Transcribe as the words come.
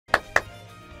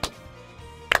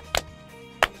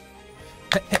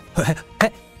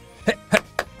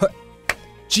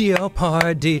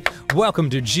Geopardy. Welcome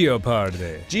to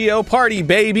Geopardy. Geopardy,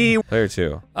 baby! Player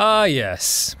 2. Ah,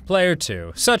 yes. Player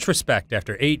 2. Such respect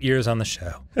after 8 years on the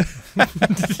show.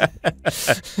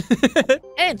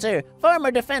 Answer,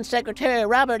 former Defense Secretary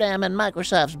Robert M. and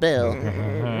Microsoft's bill.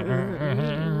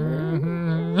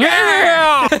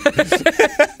 Yeah!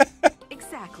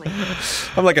 Exactly.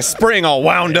 I'm like a spring all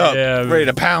wound up, ready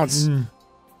to pounce.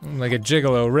 Like a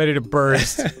gigolo, ready to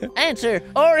burst. Answer,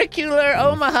 auricular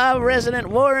Omaha resident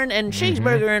Warren and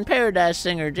cheeseburger and paradise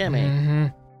singer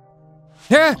Jimmy.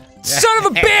 Yeah, son of a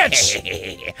bitch!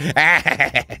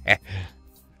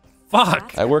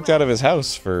 Fuck. I worked out of his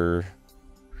house for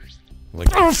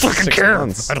like I don't fucking 6 care.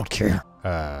 months. I don't care.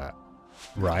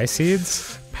 Rye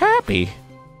seeds? Pappy.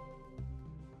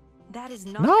 That is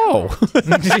not No.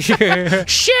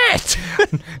 Shit!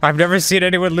 I've never seen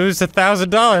anyone lose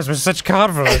 $1,000 with such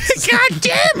confidence. God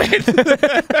damn it!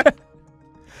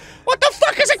 What the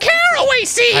fuck is a caraway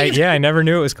seed? Yeah, I never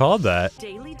knew it was called that.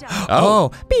 daily dose.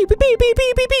 Oh. Beep, beep, beep, beep,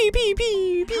 beep, beep, beep,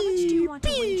 beep, How much do you want to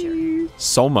wager?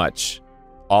 So much.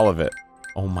 All of it.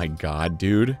 Oh my god,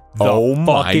 dude. The oh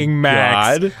fucking my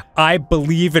max. god. I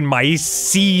believe in my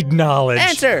seed knowledge.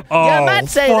 Answer, Oh, you might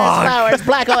say this fuck. flower's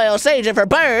black oil sage for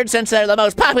birds since they're the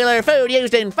most popular food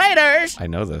used in fighters. I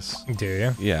know this. Do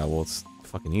you? Yeah, well, it's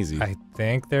fucking easy. I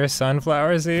think they're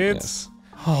sunflower seeds. Yes.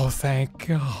 Oh, thank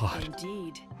God.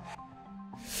 Indeed.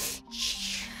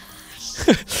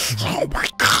 Oh my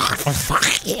God. Oh,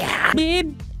 fuck yeah.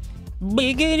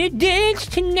 We're gonna dance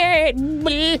tonight.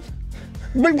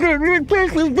 Everybody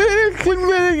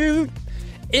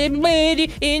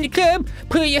in the club,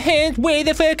 put your hands way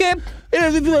the fuck up.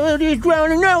 Everybody's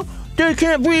drowning out. They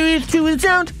can't breathe to the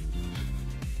sound.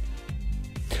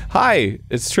 Hi,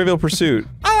 it's Trivial Pursuit.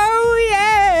 Oh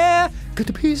yeah, got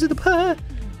the piece of the pie,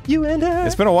 you and I.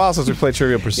 It's been a while since we played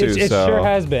Trivial Pursuit, It so... sure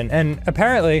has been, and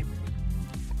apparently,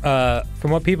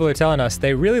 from what people are telling us,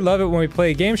 they really love it when we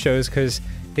play game shows because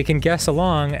they can guess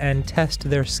along and test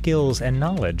their skills and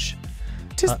knowledge.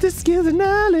 Just the skills and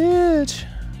knowledge.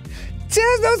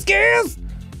 Test those skills!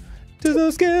 Test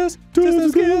those skills. Test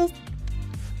those skills.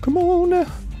 Come on now.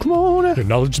 Come on now. Your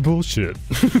knowledge is bullshit.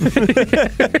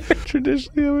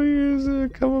 Traditionally, over years, a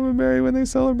couple get married when they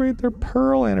celebrate their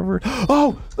pearl anniversary.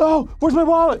 Oh! Where's my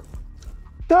wallet?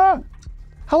 Ah!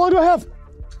 How long do I have?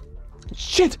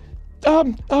 Shit!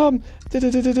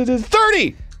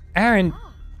 30! Aaron,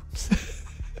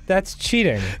 that's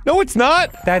cheating. No, it's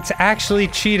not! That's actually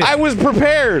cheating. I was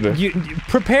prepared! You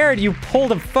prepared, you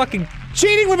pulled a fucking...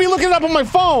 Cheating would be looking it up on my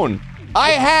phone!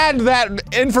 I had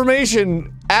that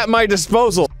information at my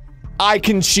disposal. I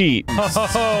can cheat.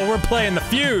 Oh, we're playing the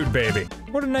Feud, baby.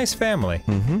 What a nice family.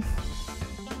 Mm-hmm.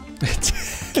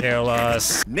 Kill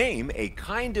us. Name a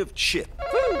kind of chip.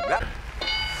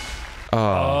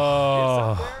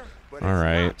 Oh.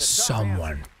 Alright.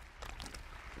 Someone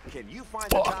Can you find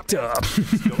fucked up.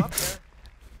 Still up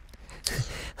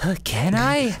there? Can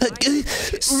I?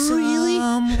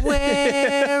 Somewhere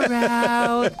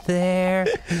out there.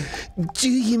 Do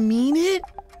you mean it?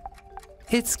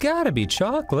 It's gotta be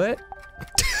chocolate.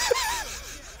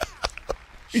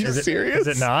 Are you serious?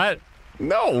 Is it not?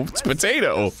 No, it's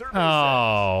potato.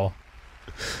 Oh.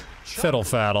 Fiddle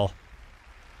faddle.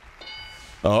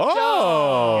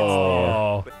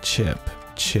 Oh. Oh. Chip.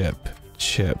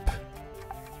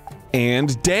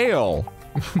 And Dale.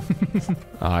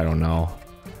 I don't know.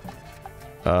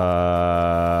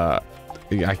 I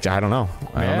don't know.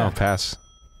 I don't know. Pass.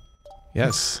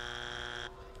 Yes.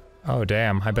 Oh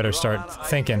damn, I better start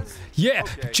thinking. Yeah,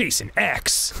 Jason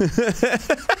X.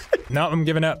 No, I'm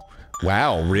giving up.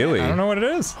 Wow, really? I don't know what it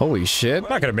is. Holy shit. I'm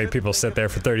not gonna make people sit there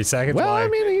for 30 seconds Well, while I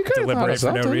mean, you could've thought deliberate of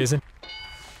for no something. reason.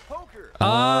 Oh,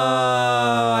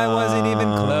 I wasn't even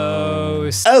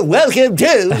close. Oh, welcome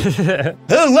to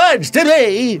Who Wants to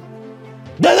Be?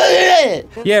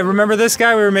 Yeah, remember this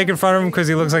guy? We were making fun of him because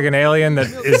he looks like an alien that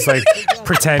is like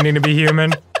pretending to be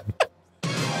human.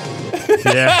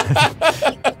 Yeah.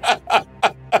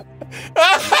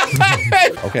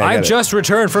 Okay, I just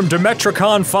returned from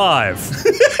Dimetricon 5.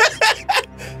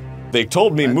 They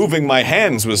told me moving my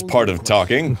hands was part of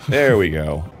talking. There we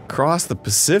go. Crossed the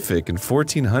Pacific in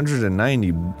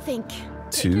 1490. Think.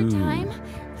 Take your Time.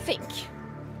 Think.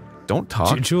 Don't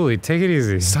talk. Julie, take it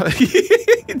easy.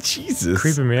 Jesus.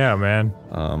 Creeping me out, man.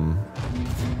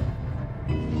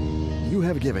 You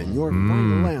have given your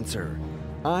final answer.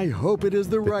 I hope it is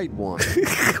the right one.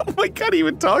 Oh my god, he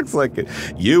even talks like it.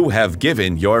 You have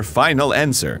given your final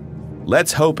answer.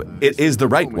 Let's hope it is the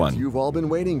right Moment one. you've all been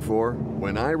waiting for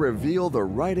when I reveal the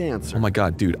right answer. Oh my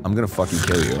god, dude, I'm gonna fucking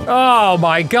kill you. Oh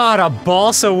my god, a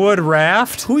balsa wood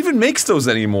raft? Who even makes those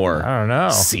anymore? I don't know.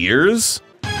 Sears?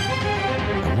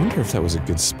 I wonder if that was a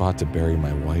good spot to bury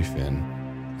my wife in.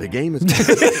 The game is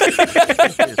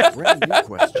it's a brand new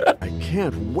question. I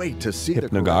can't wait to see the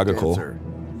correct Hypnagogical. answer.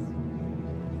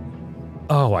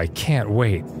 Oh, I can't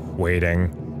wait.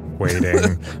 Waiting.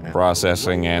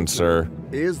 Processing answer.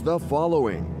 Is the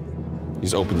following.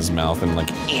 He's opened his mouth and like,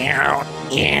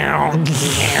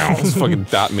 this fucking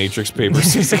dot matrix paper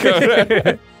starts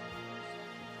going.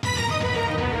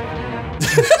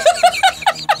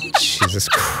 Jesus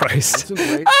Christ.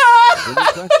 Concentrate. Here's a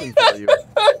question for you.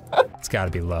 It's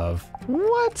gotta be love.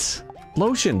 What?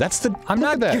 Lotion, that's the- I'm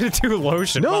not gonna do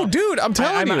lotion. No, Well, dude, I'm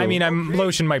telling you. I mean,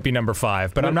 lotion might be number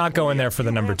 5, but I'm not going there for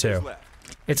the number 2.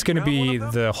 It's gonna be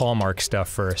the Hallmark stuff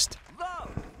first.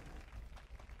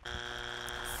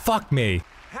 Fuck me.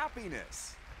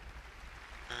 Happiness.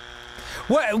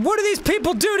 What do these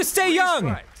people do to stay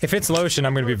young? If it's lotion,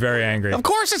 I'm gonna be very angry. Of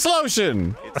course it's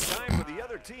lotion! It's time for the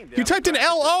other team to You typed in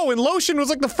L-O and lotion was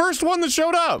like the first one that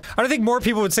showed up. I don't think more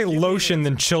people would say lotion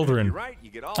than children. right, you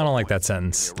get all I don't like that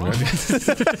sentence. Well, you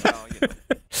know.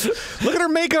 Look at her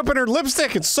makeup and her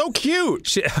lipstick, it's so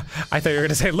cute! I thought you were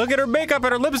gonna say, look at her makeup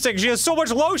and her lipstick, she has so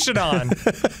much lotion on!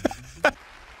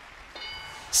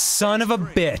 Son of a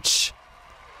bitch.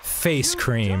 Face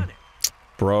cream.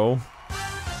 Bro.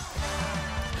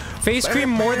 Face cream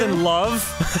more than love?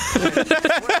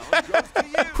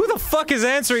 Who the fuck is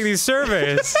answering these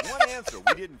surveys? One answer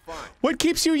we didn't find. What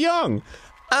keeps you young?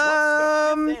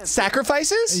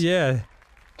 Sacrifices? Yeah.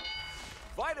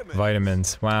 Vitamin.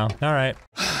 Vitamins. Wow. Alright.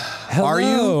 Are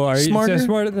you smarter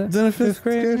smarter than a fifth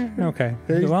grader? Okay.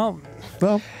 Well,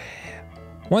 Well,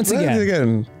 once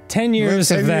again, 10 years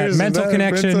of that mental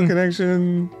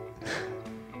connection.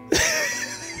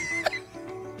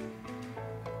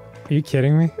 Are you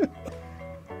kidding me?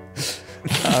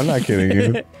 I'm not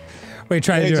kidding you. Wait,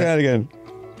 try to do it. again.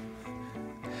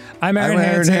 I'm Aaron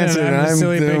Hansen, and I'm the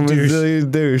silly big douche.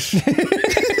 Brazilian douche.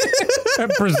 A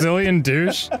Brazilian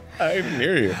douche? I didn't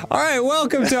hear you. Alright,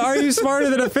 welcome to Are You Smarter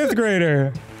Than a Fifth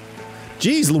Grader?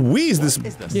 Jeez Louise, this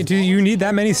Yeah, do you need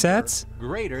that many sets?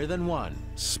 Greater than 1.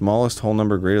 smallest whole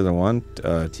number greater than 1?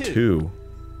 2.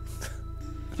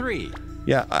 3.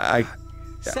 Yeah, I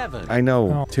 7.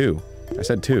 know Oh. 2. I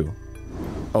said 2.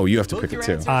 Oh, you have to Both pick your a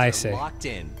 2. answers I are see. locked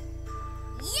in.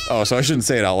 Oh, so I shouldn't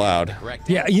say it out loud. Correct.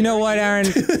 Yeah, you know what, Aaron?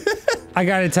 I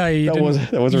gotta tell you, That was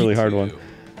a really hard one.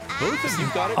 Both of you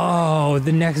got it. Oh,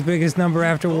 the next biggest number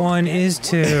after 1 is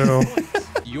 2.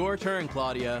 Your turn,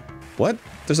 Claudia. What?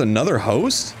 There's another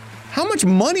host? How much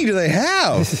money do they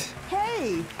have?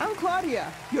 Hey, I'm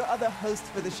Claudia, your other host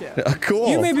for the show. Cool.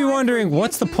 You may be wondering,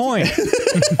 what's the point?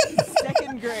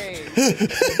 Second grade.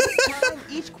 This time,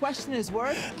 each question is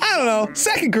worth. I don't know.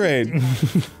 2nd grade.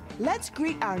 Let's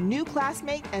greet our new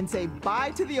classmate and say bye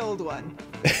to the old one.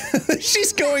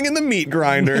 She's going in the meat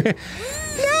grinder.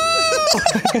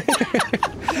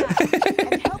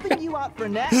 And helping you out for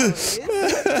now is.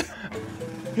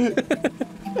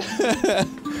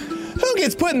 Who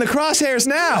gets put in the crosshairs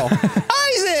now?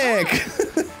 Isaac!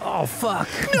 Oh, fuck.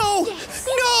 No!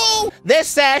 No! This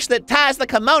sash that ties the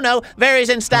kimono varies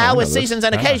in style Oh, with no, this- seasons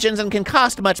and occasions and can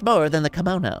cost much more than the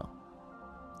kimono.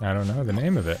 I don't know the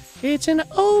name of it. It's an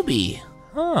obi.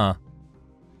 Huh.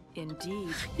 Indeed.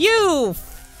 You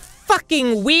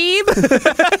fucking weeb!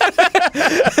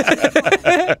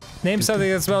 Name something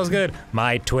that smells good.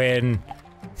 My twin.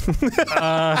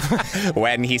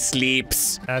 When he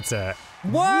sleeps. That's it.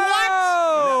 Whoa!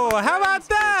 How about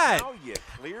that? Now you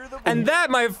clear the And that,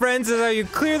 my friends, is how you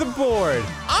clear the board.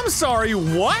 I'm sorry,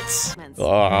 what? Oh,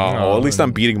 Oh, at least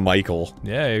I'm beating Michael.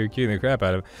 Yeah, you're kicking the crap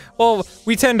out of it. Well,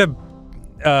 we tend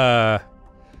to,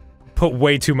 put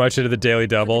way too much into the daily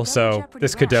double, so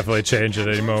this could definitely change at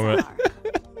any moment.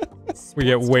 We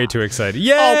get way too excited.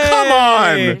 Yay! Oh, come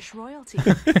on! British royalty.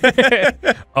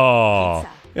 Oh.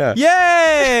 Yeah.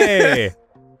 Yay!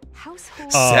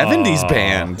 Household 70s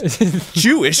band.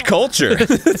 Jewish culture.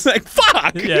 It's like,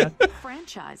 fuck! Yeah.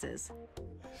 franchises.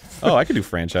 Oh, I could do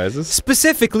franchises.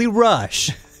 Specifically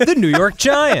Rush, the New York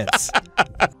Giants.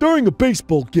 During a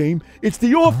baseball game, it's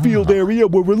the off-field area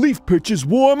where relief pitchers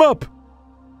warm up.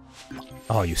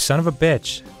 Oh, you son of a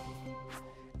bitch.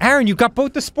 Aaron, you got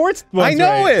both the sports ones I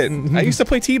know right. it! I used to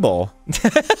play T-ball.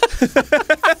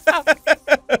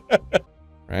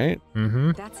 Right?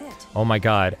 Mm-hmm. That's it. Oh my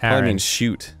god, I Aaron. mean,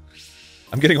 shoot.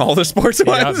 I'm getting all the sports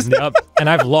ones. Yep. And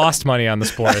I've lost money on the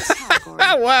sports. Category.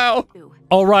 Oh, wow. Two.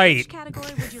 All right. Which category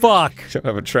would you fuck? Should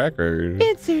have a track record.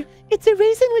 Answer. It's a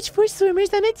race in which 4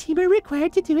 swimmers on a team are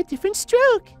required to do a different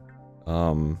stroke.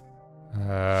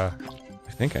 I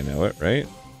think I know it, right?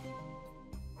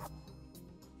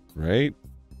 Right?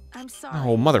 I'm sorry.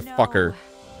 Oh, motherfucker.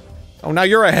 Oh, now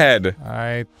you're ahead.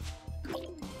 I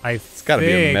gotta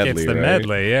be a think medley, it's the right?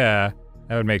 medley, yeah.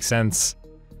 That would make sense.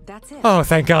 That's it. Oh,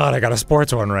 thank God, I got a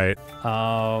sports one right.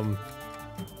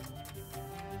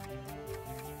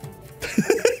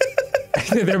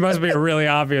 There must be a really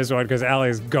obvious one because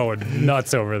Allie's going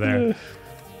nuts over there.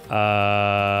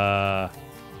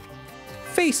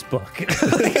 Facebook.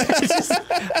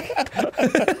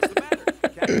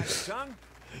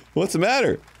 What's the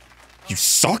matter? You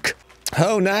suck.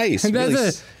 Oh, nice. That's Really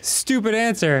a stupid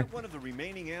answer. One of the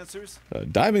remaining answers.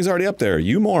 diving's already up there.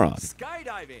 You moron.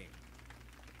 Skydiving.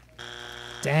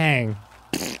 Dang.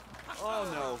 Oh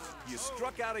no, you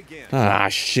struck out again. Ah,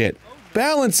 shit.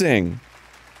 Balancing.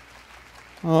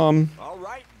 All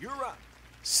right, you're up.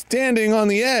 Standing on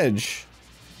the edge.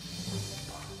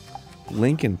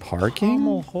 Lincoln parking?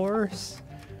 Pommel horse.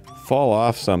 Fall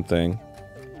off something.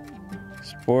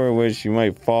 Sport which you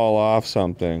might fall off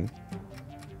something.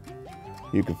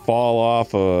 You could fall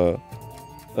off a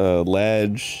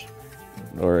ledge,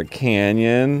 or a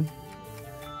canyon,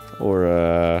 or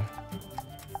a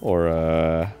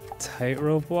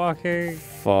Tightrope walking.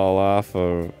 fall off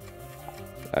a.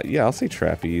 Yeah, I'll say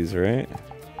trapeze, right?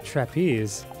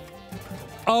 Trapeze.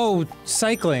 Oh,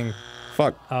 cycling.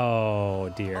 Fuck. Oh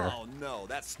dear. Oh no,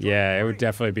 that's Yeah, it would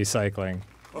definitely be cycling.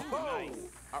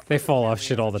 They fall off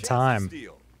shit all the time.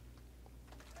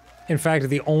 In fact,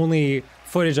 the only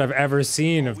footage I've ever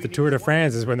seen of the Tour de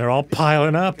France is when they're all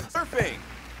piling up. Surfing.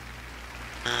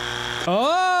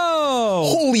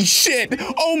 Oh! Holy shit!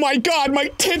 Oh my god, my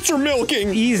tits are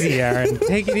milking! Easy, Aaron.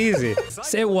 Take it easy.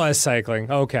 It was cycling.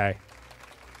 Okay.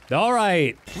 All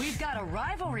right. We've got a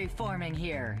rivalry forming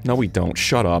here. No, we don't.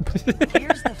 Shut up.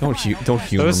 Here's the Don't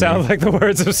humor Those sound me. like the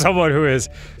words of someone who is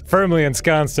firmly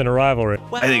ensconced in a rivalry.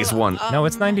 I think it's 1. No,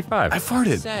 it's 95. I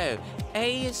farted. So,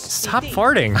 A is Stop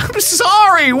farting. I'm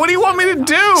sorry! What do you want me to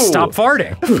do? Stop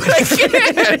farting.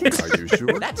 Are you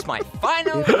sure? That's my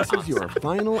final. If this is your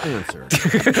final answer,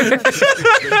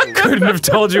 Couldn't have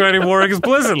told you any more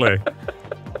explicitly.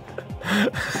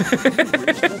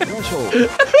 threshold.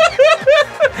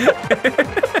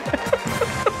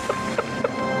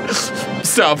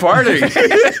 Stop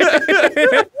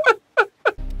farting.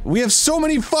 We have so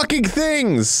many fucking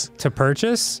things. To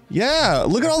purchase? Yeah,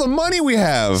 look at all the money we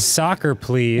have. Soccer,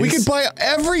 please. We could buy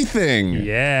everything.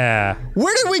 Yeah.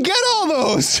 Where did we get all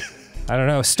those? I don't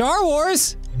know. Star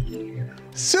Wars?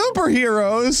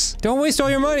 Superheroes. Don't waste all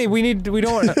your money. We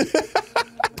don't.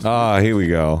 Ah, here we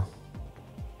go.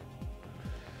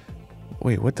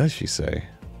 Wait, what does she say?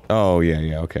 Oh,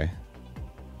 yeah, okay.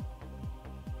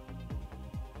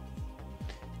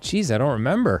 Jeez, I don't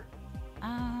remember.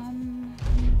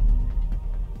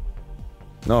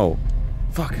 No.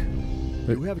 Fuck.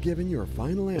 You have given your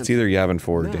final answer. It's either Yavin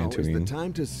 4 or Now is the Dantooine.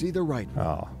 time to see the right one.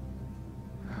 Oh.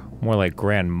 More like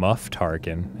Grand Moff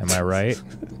Tarkin. Am I right?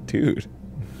 Dude.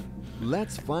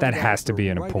 Let's find That out has to the be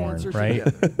in a right porn, answer right?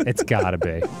 together. It's gotta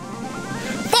be.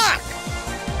 Fuck!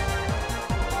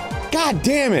 God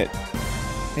damn it!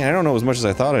 Man, I don't know as much as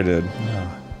I thought I did.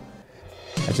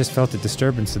 I just felt a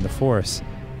disturbance in the force,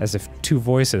 as if 2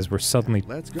 voices were suddenly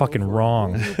Let's go fucking for a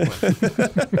wrong. brand new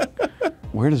question.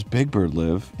 Where does Big Bird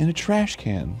live? In a trash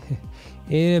can.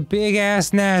 In a big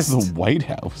ass nest. The White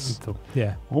House.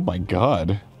 Yeah. Oh my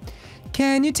god.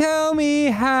 Can you tell me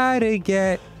how to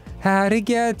get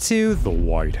to the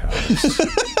White House?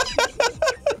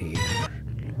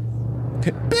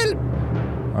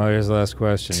 Oh, here's the last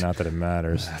question. Not that it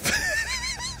matters.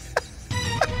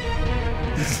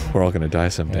 We're all gonna die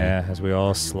someday. Yeah, as we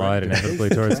all slide inevitably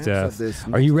towards Facts death. of this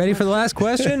Are you ready for the last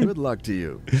question? Good luck to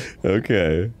you.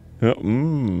 Okay.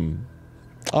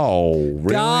 Oh, really?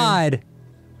 God.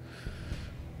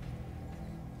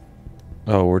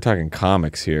 Oh, we're talking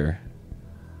comics here.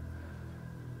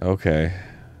 Okay.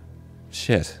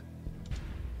 Shit.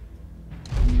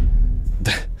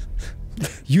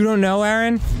 You don't know,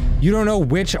 Aaron? You don't know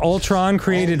which Ultron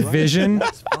created All right, Vision?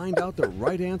 Let's find out the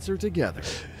right answer together.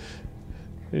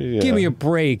 Yeah. Give me a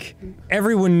break.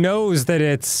 Everyone knows that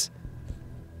it's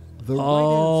The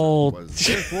Oh. right answer was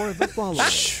therefore the following.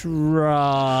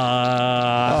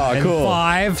 and cool.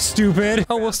 5, stupid.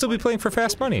 Oh, we'll still be playing for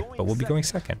fast money, but we'll be going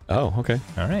second. Oh, okay.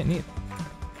 All right, neat.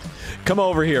 Come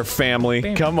over here, family.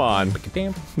 Bam. Come on.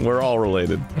 Damn. We're all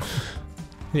related.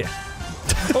 Yeah.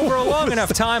 Over a long enough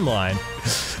timeline.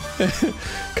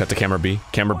 Cut to camera B.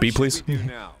 Camera B, please.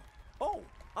 Now. Oh,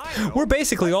 I know. We're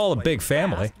basically all a big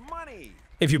family. Money.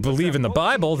 If you believe in the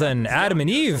Bible, then Adam and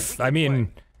Eve, I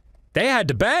mean, they had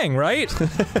to bang, right?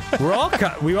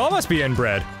 We all must be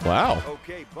inbred. Wow.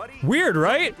 Okay, buddy. Weird,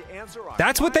 right? To answer our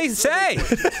That's what they say.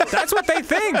 That's what they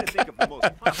think. think of the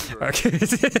most popular. Okay.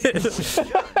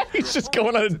 He's just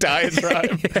going on a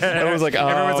diatribe. Everyone's like,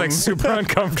 Everyone's like super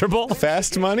uncomfortable.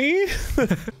 fast money?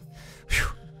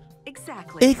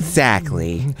 Exactly.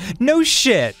 Exactly. No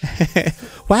shit.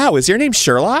 Wow, is your name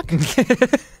Sherlock?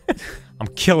 I'm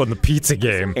killing the pizza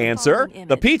game. Answer.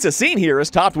 The pizza seen here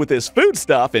is topped with this food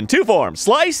stuff in two forms,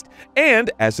 sliced and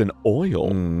as an oil.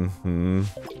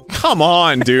 Come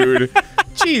on, dude.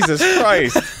 Jesus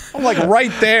Christ. I'm like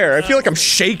right there. I feel like I'm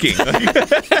shaking.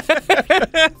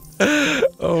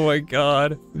 Oh my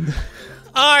god.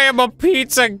 I am a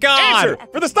pizza god. Answer.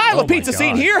 For the style of my pizza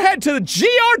seen God. here, head to the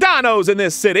Giordano's in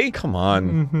this city. Come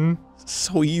on.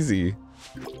 So easy.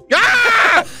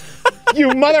 Ah! You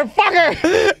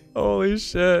motherfucker! Holy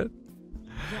shit.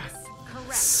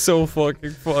 So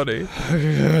fucking funny.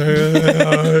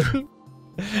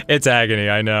 It's agony,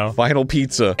 I know. Final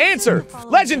pizza. Answer.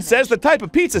 Legend says the type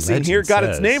of pizza seen here got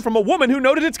its says. name from a woman who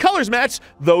noted its colors match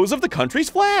those of the country's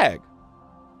flag.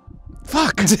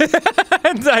 Fuck.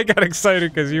 And I got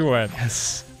excited because you went.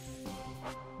 Yes.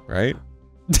 Right?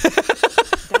 That's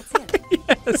it.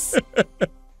 Yes.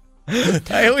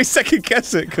 I always second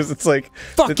guess it because it's like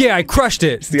Fuck yeah, I crushed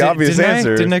it. It's the obvious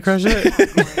answer. Didn't I crush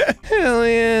it? hell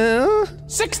yeah.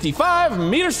 65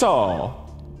 meters tall.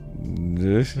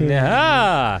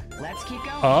 Yeah. Let's keep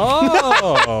going.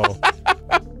 Oh.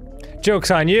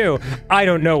 Joke's on you. I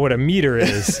don't know what a meter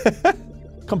is.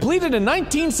 Completed in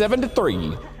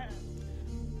 1973.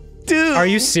 Dude. Are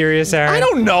you serious, Aaron? I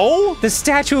don't know. The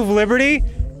Statue of Liberty?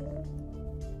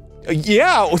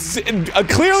 Yeah,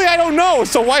 clearly I don't know,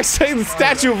 so why say the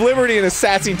Statue of Liberty in a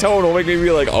sassy tone will make me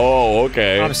be like, oh,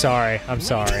 okay. I'm sorry. I'm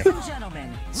sorry. Ladies and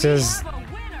gentlemen, Says. we have a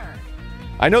winner.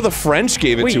 I know the French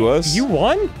gave it Wait, to us. you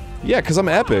won? Yeah, because I'm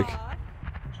epic.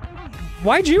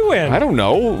 Why'd you win? I don't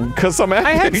know, because I'm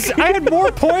epic. I had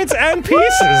more points and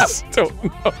pieces. don't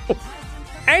know.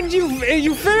 And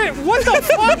you finished. What the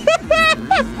fuck?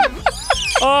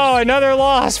 Oh, another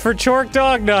loss for Chork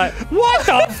Dognut. What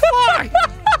the fuck?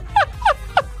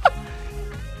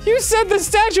 You said the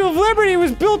Statue of Liberty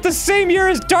was built the same year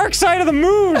as Dark Side of the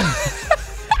Moon.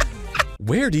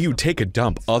 Where do you take a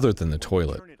dump other than the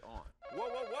toilet? Turn it on. Whoa,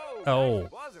 whoa, whoa. Oh.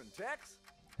 It wasn't, Tex.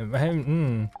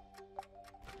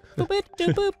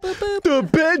 The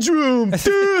bedroom,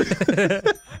 dude.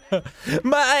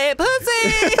 My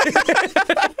pussy.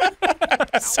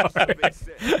 Sorry.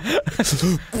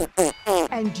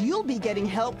 And you'll be getting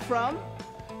help from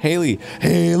Haley.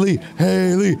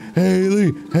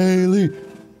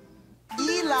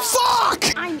 Eli. Fuck!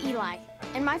 I'm Eli,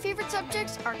 and my favorite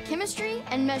subjects are chemistry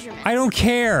and measurement. I don't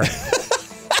care.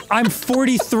 I'm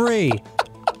 43.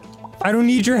 I don't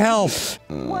need your help.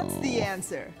 What's the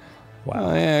answer?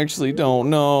 I actually don't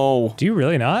know. Do you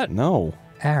really not? No.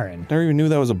 Aaron. Never even knew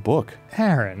that was a book.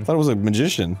 Aaron. I thought it was a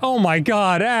magician. Oh my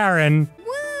god, Aaron.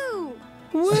 Woo!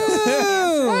 Woo!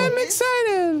 I'm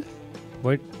excited.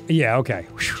 What? Yeah, okay.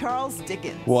 Charles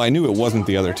Dickens. Well, I knew it wasn't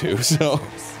the other two, so.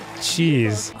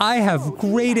 Jeez. I have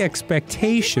great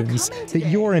expectations that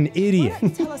you're an idiot.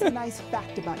 Tell us a nice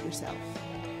fact about yourself.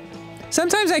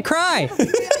 Sometimes I cry.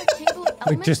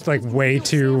 Like, just like way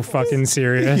too fucking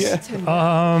serious.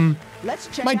 Let's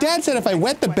check My out dad said if I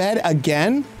wet the bed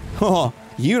again, oh,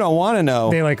 you don't want to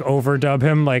know. They like overdub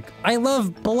him like, I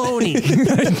love baloney.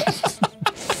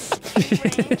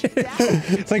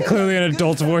 It's like clearly an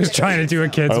adult's voice trying to do a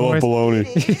kid's voice. baloney.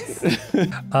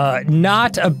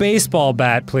 Not a baseball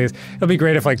bat, please. It'll be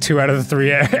great if like 2 out of the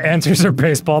 3 answers are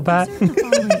baseball bat. Insert the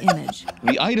following image.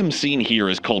 The item seen here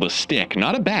is called a stick,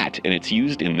 not a bat, and it's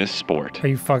used in this sport. Are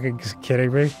you fucking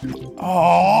kidding me?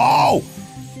 Oh!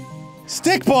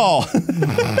 Stickball!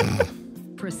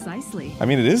 Precisely. I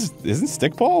mean, isn't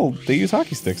stickball? They use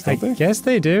hockey sticks, I don't they? guess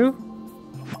they do.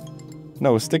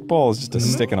 No, a stickball is just a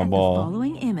stick and a The ball.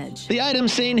 following image. The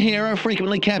items seen here are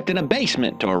frequently kept in a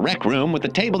basement or rec room with a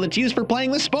table that's used for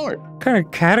playing the sport. What kind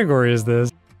of category is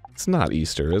this? It's not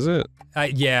Easter, is it?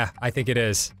 Yeah, I think it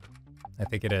is. I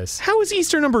think it is. How is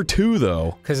Easter number 2,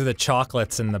 though? Because of the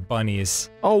chocolates and the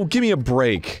bunnies. Oh, give me a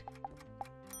break.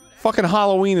 Fucking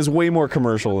Halloween is way more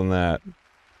commercial than that.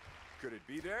 Could it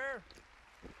be there?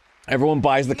 Everyone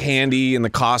buys the candy and the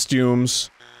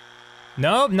costumes.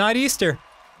 Nope, not Easter.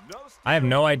 No. I have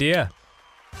no idea.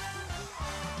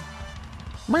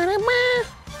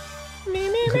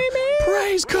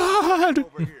 Praise God!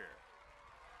 Over here.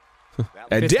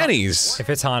 At Denny's! If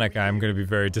it's Hanukkah, I'm gonna be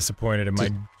very disappointed in my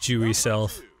Jewy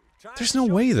self. There's no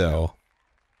way, though.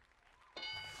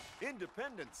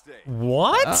 Independence Day.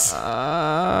 What? I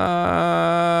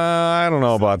don't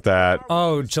know about that.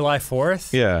 Oh, July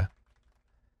 4th? Yeah.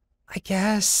 I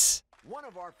guess. One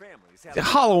of our families has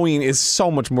Halloween is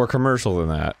so much more commercial than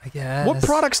that. I guess. What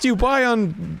products do you buy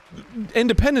on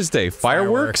Independence Day?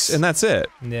 Fireworks? And that's it.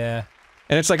 Yeah.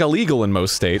 And it's like illegal in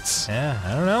most states. Yeah,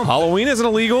 I don't know. Halloween isn't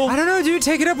illegal. I don't know, dude.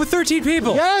 Take it up with 13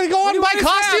 people. Yeah, go on and buy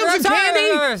costumes and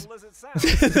candy.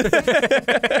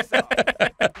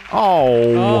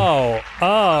 Oh.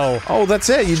 Oh, that's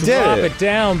it. You did Drop it. it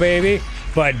down, baby.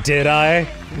 But did I,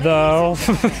 though?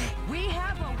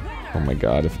 Oh my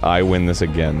god, if I win this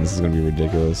again, this is gonna be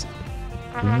ridiculous.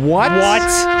 What? What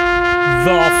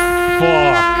the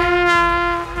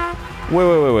fuck?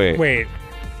 Wait. Wait.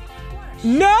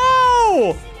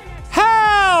 No!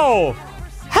 How?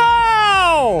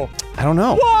 How? I don't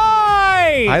know.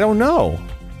 Why? I don't know.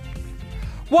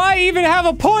 Why even have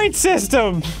a point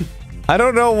system? I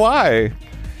don't know why.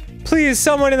 Please,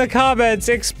 someone in the comments,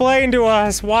 explain to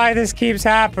us why this keeps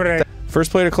happening.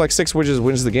 First player to collect 6 wedges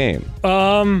wins the game.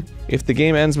 If the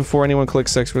game ends before anyone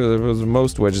collects 6 wedges,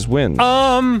 most wedges wins.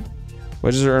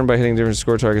 Wedges are earned by hitting different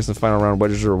score targets in the final round.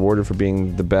 Wedges are rewarded for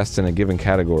being the best in a given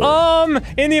category.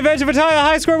 In the event of a tie, a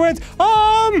high score wins.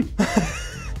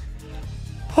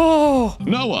 Oh.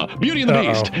 Noah, Beauty and the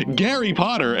Beast, Gary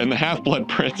Potter, and the Half-Blood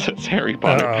Princess, Harry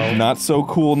Potter. Not so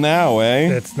cool now, eh?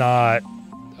 It's not.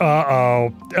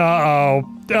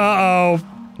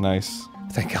 Nice.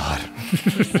 Thank God.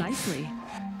 Precisely.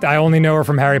 I only know her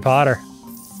from Harry Potter.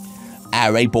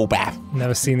 Harry Potter.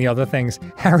 Never seen the other things.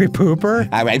 Harry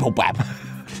Pooper? Harry Potter.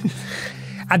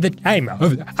 At the time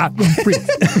of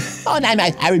Oh, no,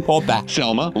 Harry Potter.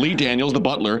 Selma, Lee Daniels, the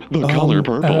butler, the color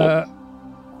purple.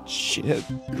 Shit.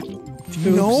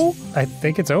 No? I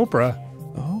think it's Oprah.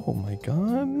 Oh my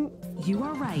god. You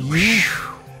are right.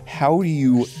 How do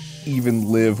you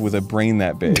even live with a brain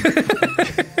that big?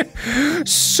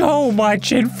 So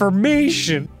much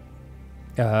information.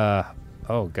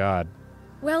 Oh God.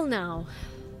 Well, now.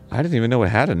 I didn't even know it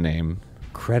had a name.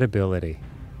 Credibility.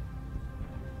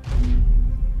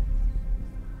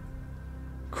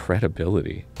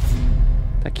 Credibility.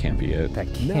 That can't be it. That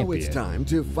can't Now be it's it. time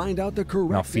to find out the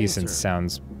correct Malfeasance answer.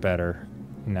 sounds better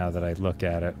now that I look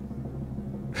at it.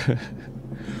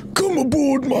 Come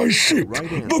aboard my ship,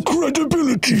 the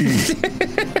credibility.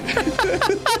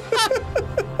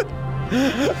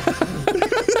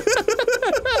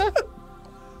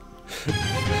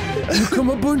 You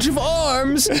come a bunch of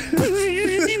arms. Now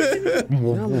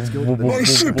let's go to the My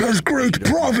ship has great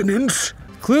provenance.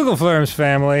 Klugelflurm's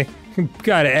family.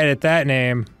 Gotta edit that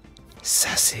name.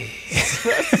 Sussy.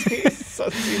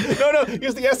 No,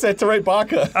 use the S to write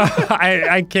Baka.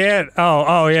 I can't.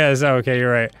 Oh, yes. Okay,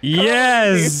 you're right.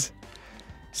 Yes.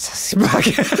 Sussy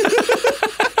Baka.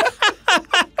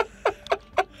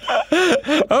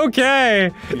 Okay.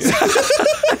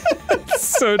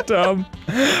 So dumb.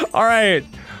 All right.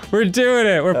 We're doing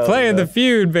it. We're playing the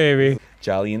feud, baby.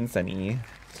 Jolly and Sunny.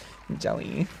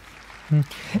 Jolly.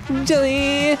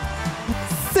 Jelly.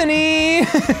 Sunny.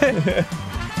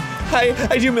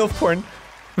 I do MILF porn.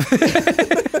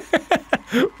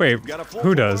 Wait,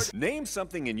 who does? Name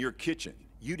something in your kitchen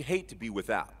you'd hate to be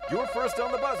without. You're first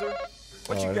on the buzzer.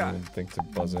 What you got? I didn't think to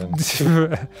buzz in.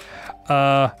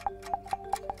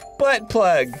 Butt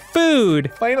plug.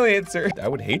 Food. Final answer. I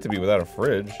would hate to be without a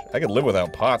fridge. I could live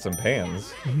without pots and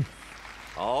pans.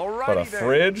 All right. But a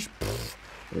fridge? Pfft,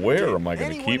 where am I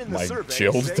going to anyone keep in the my survey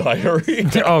chilled say diary?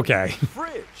 Okay.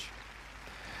 Fridge.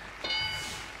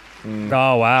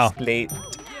 Oh, wow. Slate.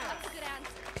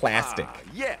 Plastic.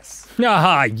 Yes.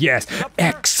 Ah, yes.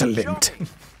 Excellent.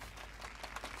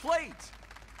 Plate.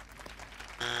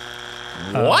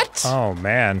 What? Oh,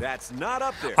 man. That's not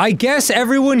up there. I guess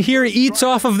everyone here eats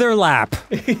off of their lap.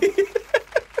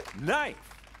 Knife.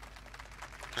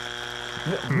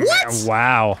 What?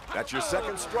 Wow. That's your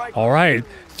second strike. All right.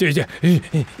 What the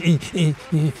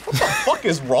fuck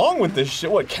is wrong with this shit?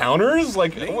 What, counters?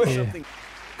 Like, what? Something.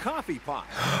 Coffee pot.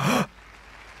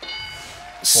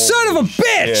 Son of a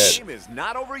bitch! Game is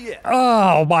not over yet.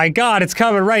 Oh my God, it's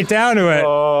coming right down to it.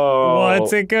 Oh.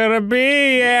 What's it gonna be,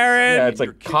 Aaron? Yeah, it's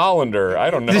a colander. I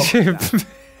don't know.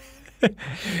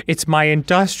 It's my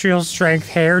industrial strength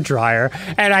hair dryer,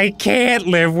 and I can't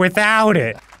live without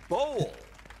it. Bowl.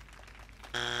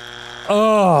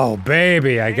 Oh,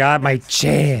 baby, I got my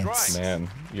chance. Man,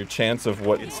 your chance of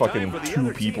what fucking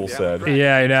 2 people said.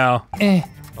 Yeah, I know.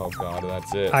 Oh god,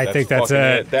 that's it. I think that's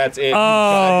fucking it. That's it, you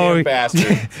Oh, goddamn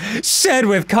bastard. Said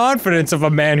with confidence of a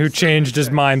man who changed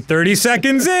his mind 30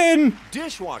 seconds in.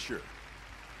 Dishwasher.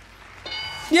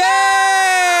 Yeah!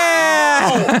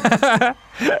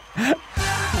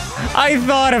 I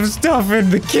thought of stuff in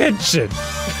the kitchen.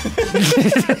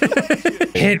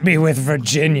 Hit me with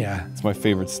Virginia. It's my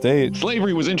favorite state.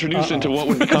 Slavery was introduced into what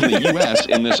would become the U.S.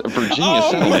 in this Virginia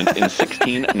settlement in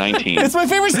 1619. It's my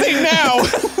favorite state now,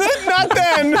 not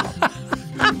then.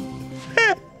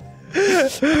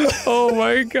 Oh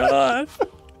my god.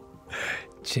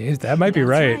 Jeez, that might be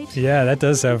right. Yeah, that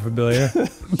does sound familiar.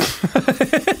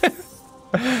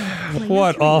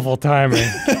 What awful timing.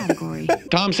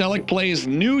 Tom Selleck plays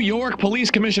New York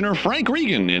Police Commissioner Frank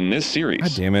Regan in this series.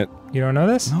 God damn it. You don't know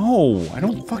this? No, I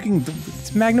don't fucking...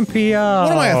 It's Magnum P.O.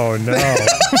 What am I? Oh, no.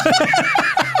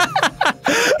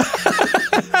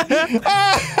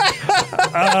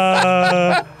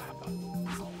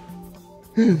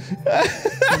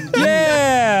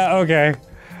 Yeah, okay.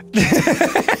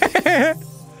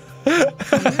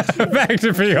 Back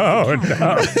to P.O.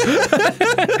 No.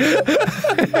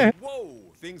 Whoa,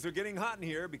 things are getting hot in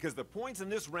here because the points in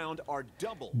this round are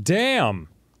double. Damn.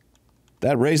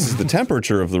 That raises the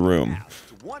temperature of the room.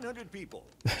 100 people.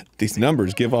 These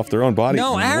numbers give off their own body.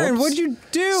 No, Aaron, Whoops. what'd you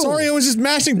do? Sorry, I was just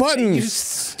mashing buttons. You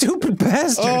stupid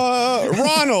bastard.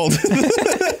 Ronald.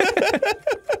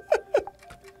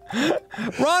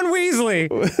 Ron Weasley.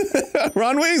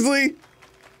 Ron Weasley.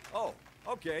 Oh,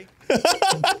 okay.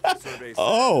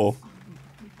 Oh.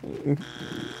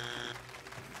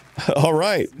 All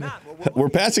right. We're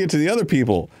passing it to the other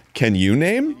people. Can you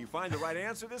name? Can you find the right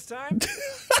answer this time?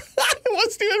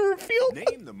 What's the end reveal?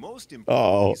 Name the most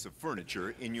important piece of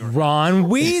furniture in your Ron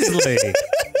Weasley.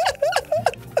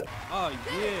 Oh,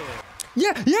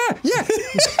 Yeah, yeah, yeah.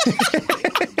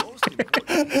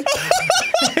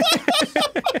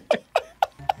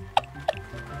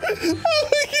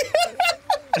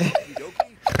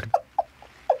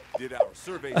 Did our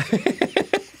survey say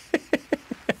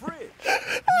fridge?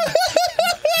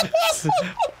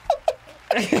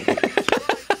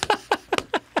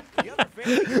 The other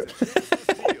family has a chance to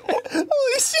steal.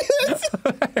 Holy shit!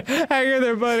 Hang in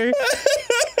there, buddy. All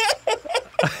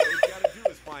they've got to do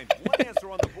is find one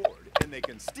answer on the board, and they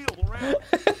can steal the round.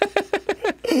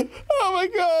 Oh my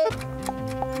god!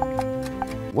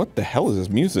 What the hell is this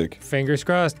music? Fingers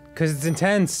crossed, because it's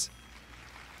intense.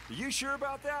 Are you sure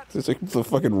about that? It's like the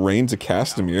fucking Reigns of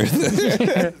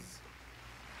Castamere.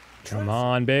 Come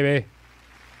on, baby.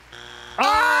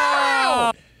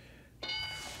 Oh!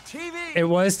 TV. It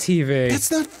was TV.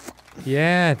 That's not.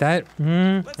 Yeah, that.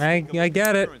 I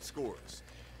get it.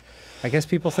 I guess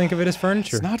people think of it as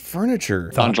furniture. It's not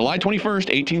furniture. On July 21st,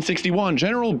 1861,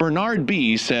 General Bernard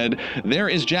B. said, "There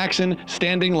is Jackson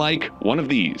standing like one of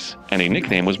these," and a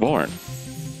nickname was born.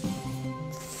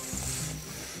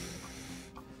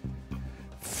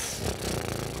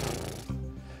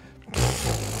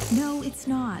 No, it's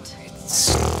not.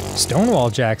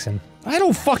 Stonewall Jackson. I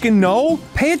don't fucking know.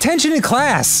 Pay attention in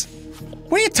class.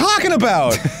 What are you talking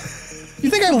about? You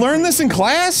think I learned this in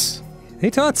class? They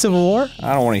taught Civil War.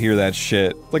 I don't want to hear that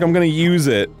shit. Like I'm gonna use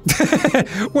it.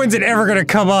 When's it ever gonna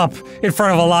come up in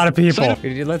front of a lot of people?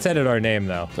 Let's edit our name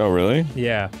though. Oh really?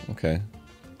 Yeah. Okay.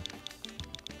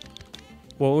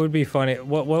 What would be funny?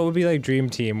 What would be like Dream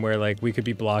Team where like we could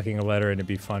be blocking a letter and it'd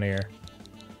be funnier?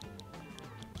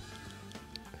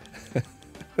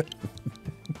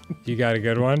 You got a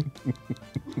good one?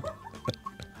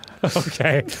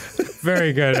 Okay.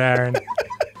 Very good, Aaron.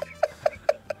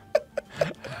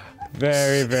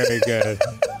 Very, very good.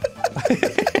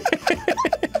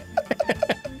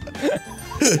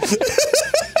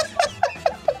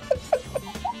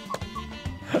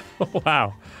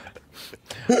 Wow.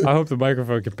 I hope the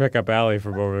microphone can pick up Allie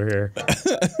from over here.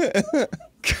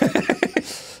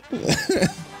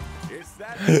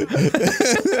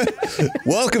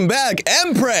 Welcome back,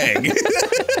 Mpreg!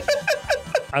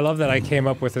 I love that I came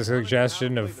up with a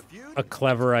suggestion of a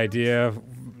clever idea,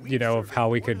 you know, of how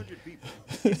we could,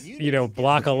 you know,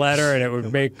 block a letter and it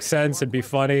would make sense and be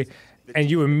funny. And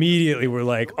you immediately were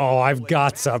like, oh, I've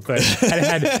got something. And it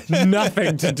had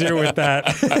nothing to do with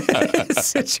that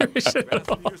situation at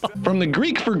all. From the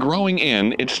Greek for growing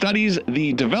in, it studies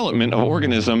the development of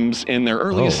organisms in their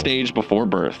earliest stage before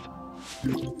birth.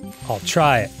 I'll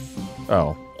try it.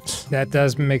 Oh. That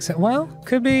does make sense. Well,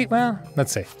 could be. Well,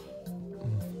 let's see.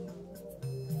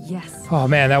 Yes. Oh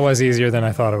man, that was easier than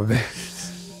I thought it would be.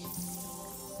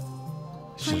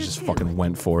 She just fucking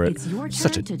went for it. It's your turn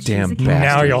Such a to choose damn a bastard.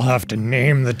 Now you'll have to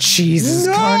name the cheese's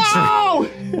country.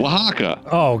 Oaxaca.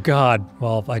 Oh God.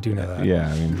 Well, I do know that.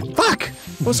 Yeah, I mean, fuck!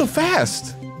 It was so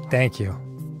fast. Thank you.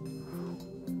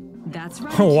 That's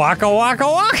right. Waka waka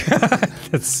waka.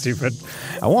 That's stupid.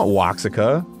 I want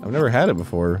Oaxaca. I've never had it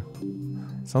before.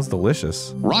 Sounds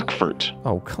delicious. Rockfort.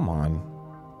 Oh, come on.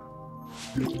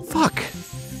 Fuck.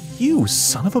 You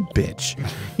son of a bitch.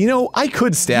 You know, I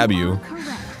could stab you.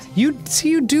 You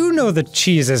do know the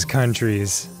cheeses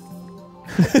countries.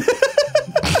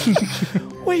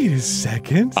 Wait a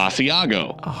second.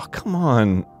 Asiago. Oh, come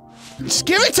on. Just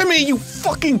give it to me, you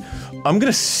fucking... I'm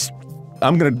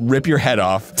gonna rip your head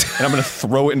off, and I'm gonna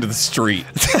throw it into the street.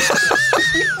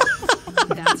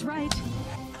 That's right.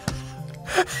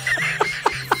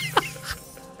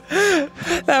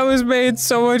 That was made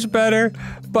so much better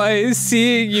by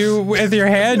seeing you with your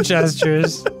hand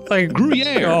gestures. Like,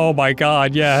 Gruyere. Oh my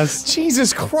god, yes.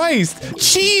 Jesus Christ!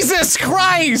 Jesus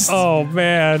Christ! Oh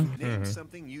man. Name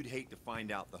something you'd hate to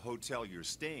find out the hotel you're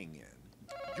staying in.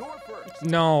 You're first.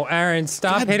 No, Aaron,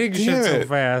 stop God hitting damn shit so it.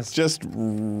 fast.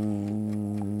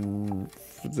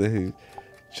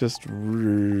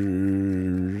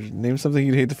 Name something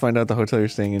you'd hate to find out the hotel you're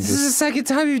staying in. This is the second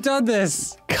time you've done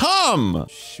this. Come!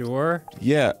 Sure.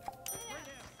 Yeah.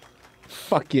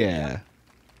 Fuck yeah.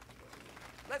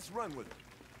 Let's run with it.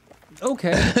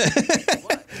 Okay.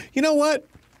 You know what?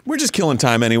 We're just killing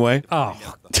time anyway. Oh.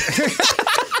 Just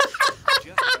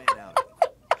ran out.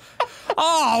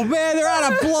 Oh man, they're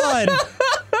out of blood.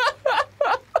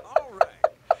 All right.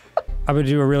 I'm gonna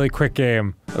do a really quick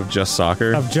game. Of just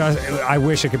soccer? I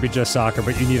wish it could be just soccer,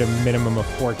 but you need a minimum of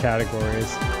 4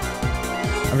 categories.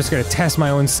 I'm just gonna test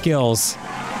my own skills.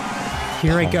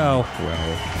 Here I go.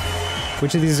 Well.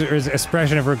 Which of these is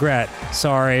expression of regret?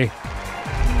 Sorry.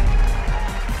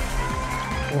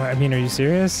 What, I mean, are you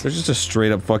serious? There's just a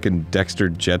straight up fucking Dexter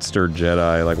Jetster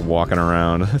Jedi, like, walking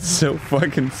around. That's so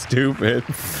fucking stupid.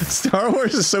 Star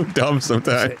Wars is so dumb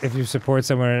sometimes. If you support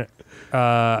someone,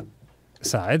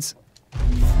 sides.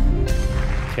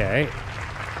 Okay.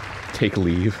 Take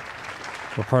leave.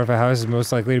 What part of a house is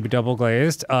most likely to be double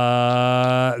glazed? Oh,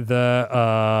 I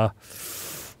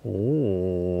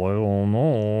don't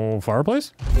know.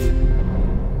 Fireplace?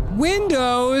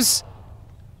 Windows!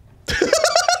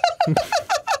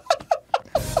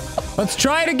 Let's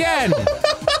try it again!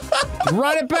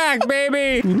 Run it back,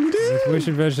 baby! Which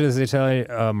invention is the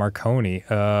Italian, Marconi?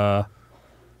 The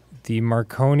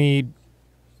Marconi...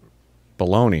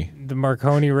 Baloney. The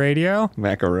Marconi radio?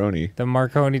 Macaroni. The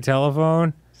Marconi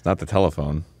telephone? It's not the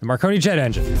telephone. The Marconi jet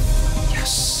engine.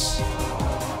 Yes!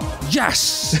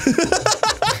 Yes!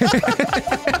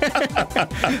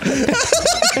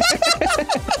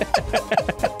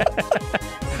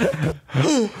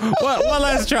 One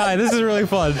last try. This is really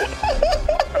fun.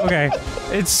 Okay.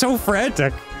 It's so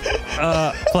frantic.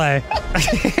 Play.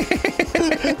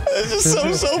 It's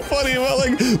just so funny about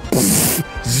like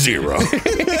 0.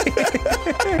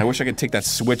 I wish I could take that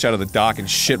switch out of the dock and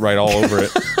shit right all over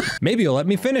it. Maybe you'll let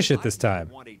me finish it this time.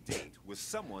 Want a date with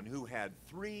someone who had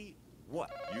 3 what?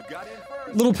 You got in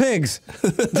first. Little pigs.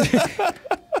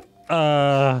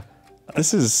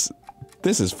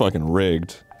 This is fucking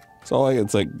rigged. It's all like,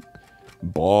 it's like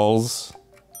balls,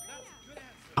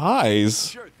 eyes.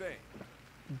 Sure thing.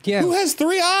 Yeah. Who has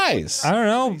 3 eyes? I don't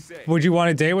know. Would you want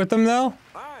to date with them though?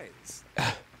 Eyes.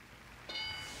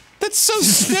 That's so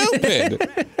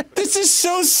stupid. This is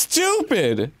so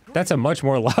stupid. That's a much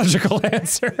more logical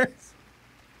answer.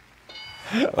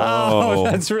 Oh,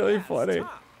 that's really funny.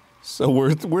 So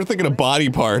we're thinking of body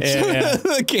parts. Yeah.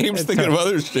 The game's thinking of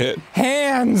other shit.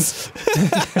 Hands.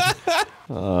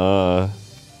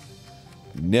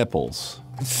 Nipples.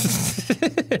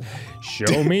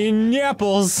 Show me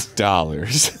nipples.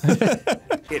 Dollars.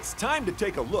 It's time to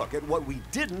take a look at what we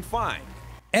didn't find.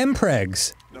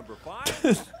 Mpregs. Number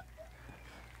 5.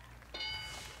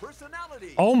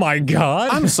 Personality. Oh my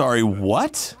god. I'm sorry,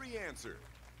 what? 3 answer.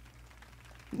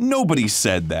 Nobody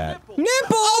said that. Nipples!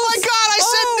 Oh my god, I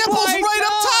said nipples my right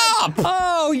up top!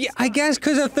 Oh, yeah, I guess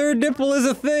because a third nipple is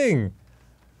a thing.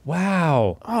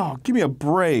 Wow. Oh, give me a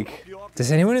break.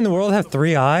 Does anyone in the world have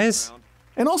 3 eyes?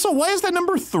 And also, why is that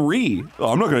number 3?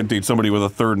 Oh, I'm not gonna date somebody with a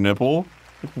third nipple.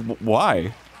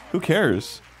 Why? Who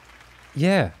cares?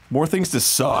 Yeah. More things to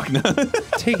suck.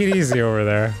 Take it easy over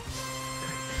there.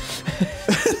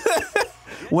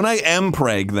 When I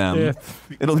preg them, Yeah.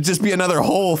 it'll just be another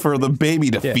hole for the baby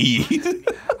to feed.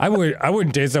 I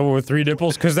wouldn't date someone with 3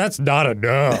 nipples because that's not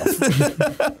enough.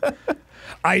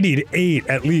 I need 8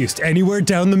 at least, anywhere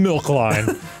down the milk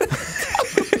line.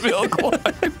 Milk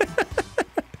line.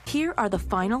 Here are the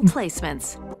final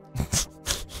placements.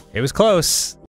 It was close.